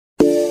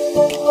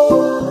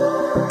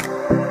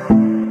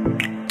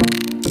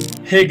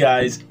Hey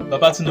guys,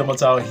 Babatunde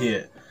Mortal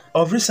here.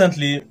 Of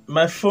recently,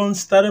 my phone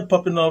started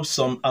popping up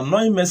some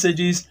annoying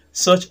messages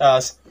such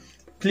as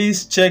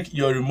please check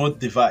your remote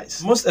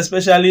device, most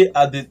especially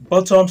at the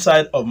bottom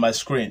side of my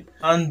screen.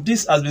 And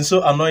this has been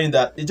so annoying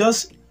that it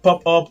just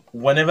pop up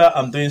whenever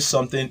I'm doing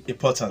something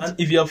important. And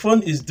if your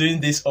phone is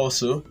doing this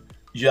also,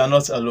 you are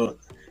not alone.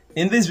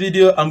 In this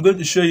video, I'm going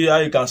to show you how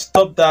you can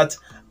stop that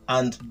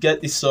and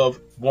get it solved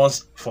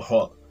once for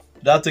all.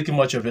 Without taking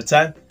much of your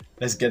time,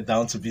 let's get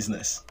down to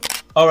business.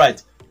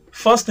 Alright,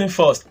 first thing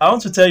first, I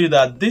want to tell you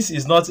that this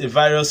is not a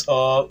virus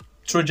or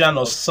Trojan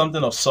or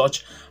something of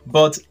such,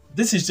 but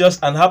this is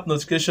just an app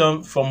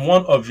notification from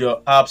one of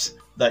your apps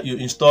that you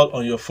install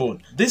on your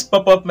phone. These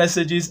pop-up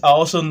messages are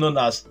also known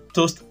as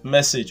toast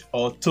message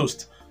or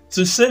toast.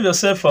 To save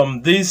yourself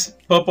from these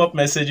pop-up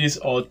messages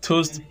or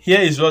toast,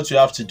 here is what you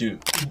have to do.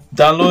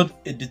 Download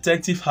a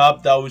detective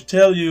app that will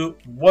tell you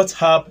what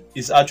app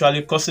is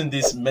actually causing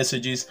these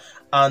messages,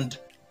 and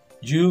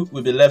you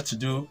will be left to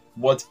do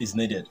what is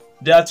needed.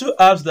 There are two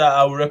apps that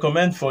I will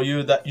recommend for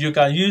you that you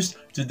can use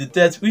to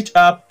detect which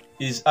app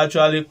is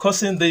actually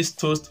causing these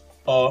toast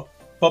or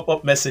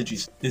pop-up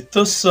messages: the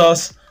Toast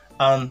Source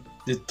and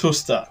the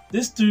Toaster.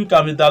 These two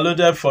can be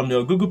downloaded from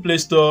your Google Play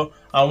Store,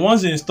 and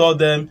once you install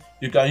them,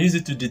 you can use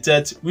it to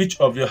detect which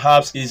of your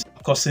apps is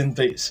causing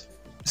this.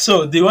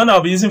 So the one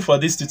I'll be using for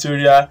this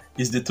tutorial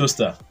is the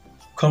Toaster.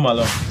 Come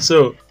along.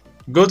 So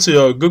go to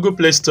your Google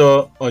Play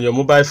Store on your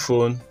mobile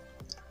phone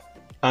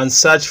and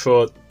search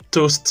for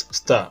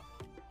Toaster.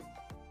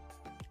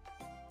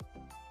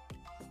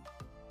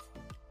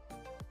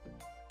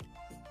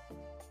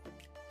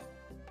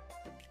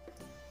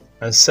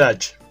 And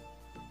search.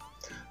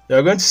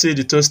 You're going to see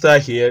the toaster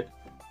here.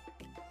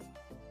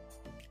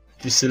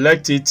 You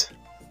select it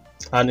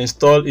and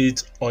install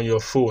it on your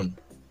phone.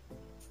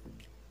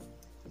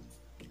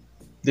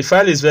 The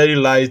file is very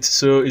light,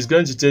 so it's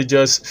going to take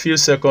just a few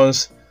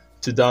seconds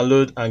to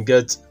download and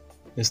get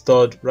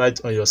installed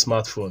right on your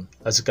smartphone,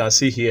 as you can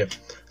see here.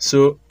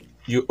 So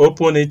you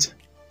open it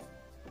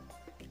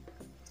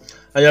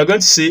and you're going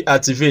to see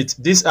activate.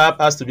 This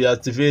app has to be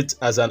activated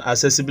as an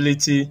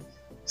accessibility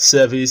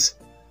service.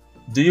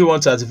 Do you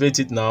want to activate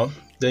it now?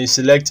 Then you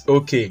select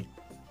OK.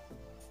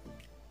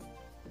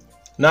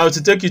 Now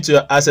to take you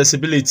to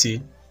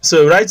accessibility,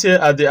 so right here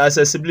at the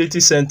accessibility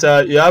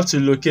center, you have to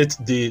locate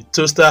the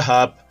Toaster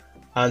app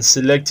and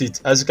select it.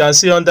 As you can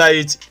see under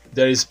it,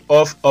 there is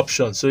off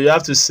option, so you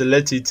have to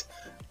select it,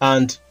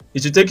 and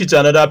it will take you to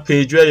another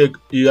page where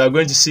you are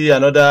going to see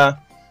another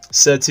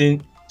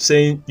setting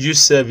saying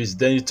use service.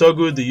 Then you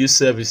toggle the use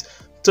service.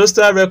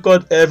 Toaster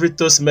record every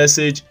toast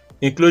message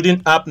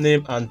including app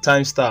name and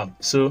timestamp.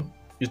 So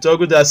you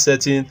toggle that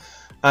setting,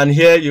 and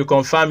here you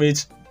confirm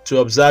it to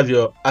observe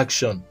your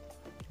action.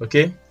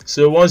 Okay,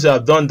 so once you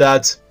have done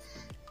that,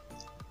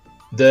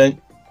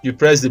 then you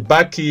press the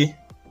back key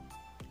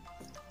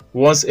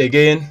once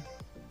again,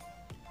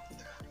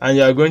 and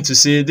you are going to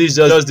see this is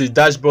just the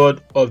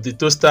dashboard of the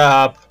Toaster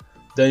app.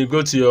 Then you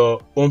go to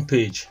your home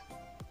page.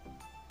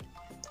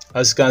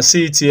 As you can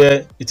see it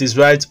here, it is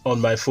right on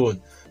my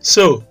phone.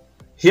 So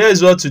here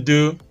is what to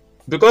do.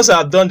 Because I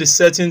have done the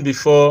setting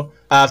before,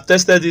 I have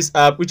tested this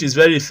app, which is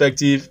very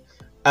effective.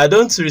 I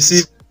don't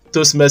receive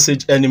toast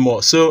message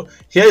anymore. So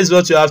here is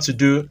what you have to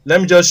do. Let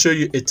me just show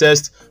you a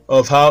test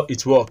of how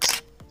it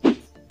works.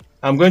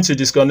 I'm going to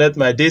disconnect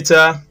my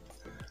data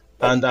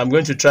and I'm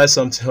going to try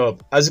something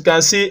up. As you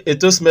can see, a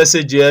toast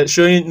message here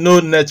showing no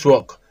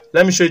network.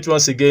 Let me show it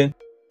once again.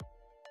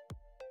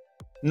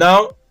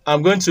 Now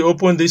I'm going to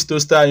open this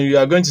toaster and you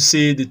are going to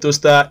see the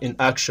toaster in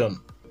action.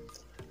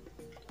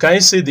 Can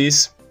you see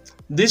this?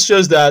 This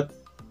shows that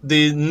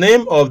the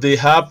name of the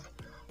app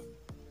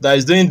that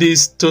is doing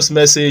this toast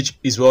message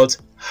is what?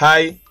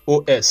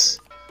 iOS,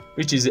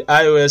 which is the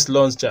iOS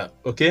launcher.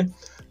 Okay,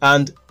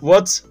 and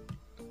what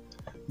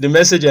the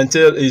message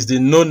entails is the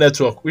no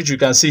network, which you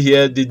can see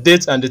here. The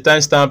date and the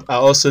timestamp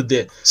are also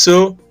there.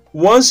 So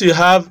once you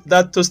have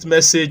that toast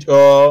message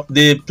or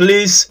the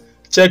please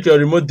check your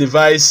remote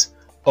device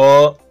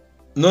or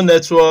no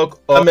network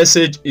or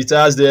message it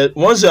has there,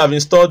 once you have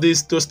installed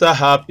this Toaster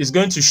app, it's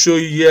going to show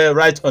you here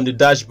right on the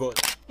dashboard.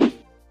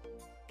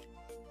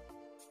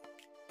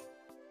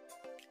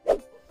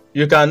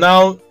 You can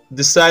now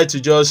decide to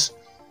just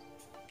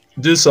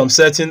do some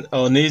setting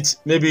on it.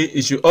 Maybe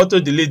it should auto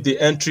delete the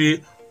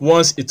entry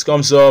once it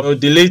comes up, or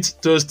delete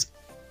toast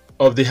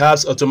of the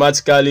apps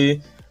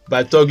automatically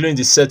by toggling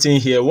the setting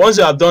here. Once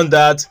you have done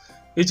that,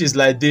 which is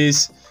like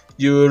this,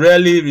 you will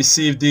rarely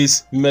receive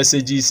these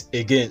messages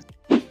again.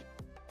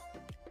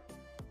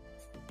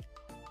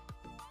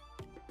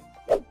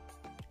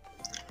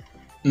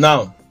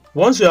 Now,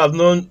 once you have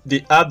known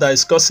the app that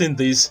is causing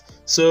this,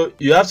 so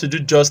you have to do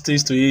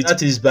justice to it.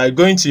 That is by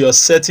going to your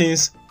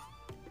settings,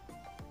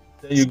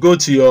 then you go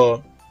to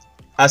your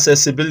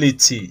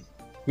accessibility,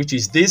 which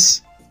is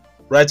this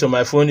right on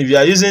my phone. If you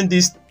are using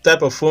this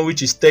type of phone,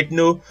 which is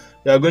Techno,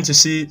 you are going to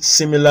see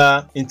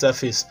similar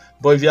interface.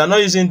 But if you are not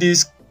using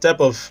this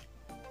type of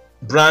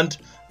brand,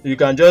 you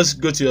can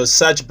just go to your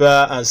search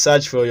bar and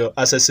search for your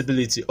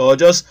accessibility, or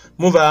just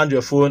move around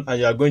your phone and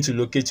you are going to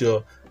locate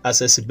your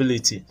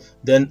accessibility.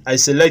 Then I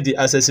select the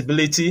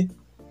accessibility.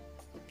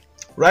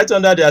 Right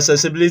under the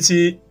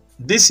accessibility,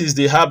 this is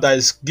the app that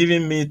is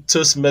giving me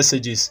toast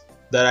messages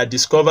that I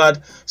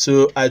discovered,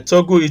 so I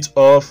toggle it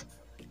off.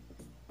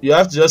 You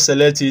have to just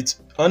select it.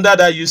 Under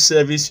that use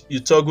service, you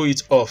toggle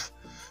it off.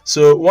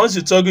 So once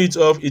you toggle it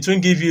off, it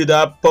won't give you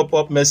that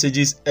pop-up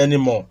messages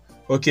anymore.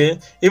 Okay,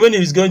 even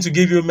if it's going to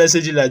give you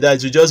messages like that,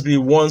 it will just be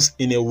once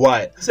in a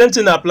while. Same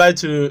thing applies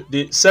to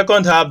the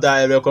second app that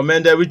I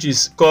recommended, which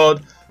is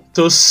called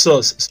Toast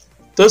Source.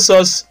 Toast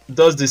Source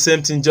does the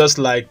same thing just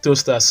like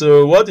Toaster.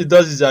 So what it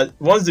does is that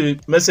once the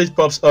message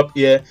pops up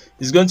here,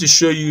 it's going to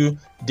show you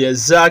the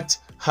exact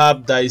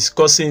app that is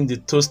causing the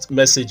toast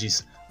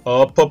messages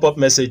or pop-up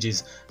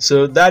messages.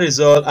 So that is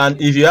all. And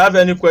if you have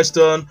any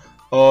question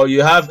or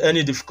you have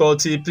any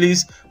difficulty,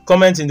 please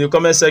comment in the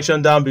comment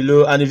section down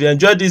below. And if you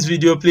enjoyed this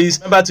video, please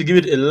remember to give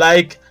it a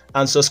like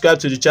and subscribe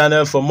to the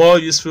channel for more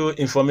useful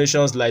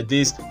information like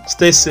this.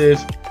 Stay safe.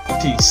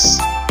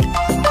 Peace.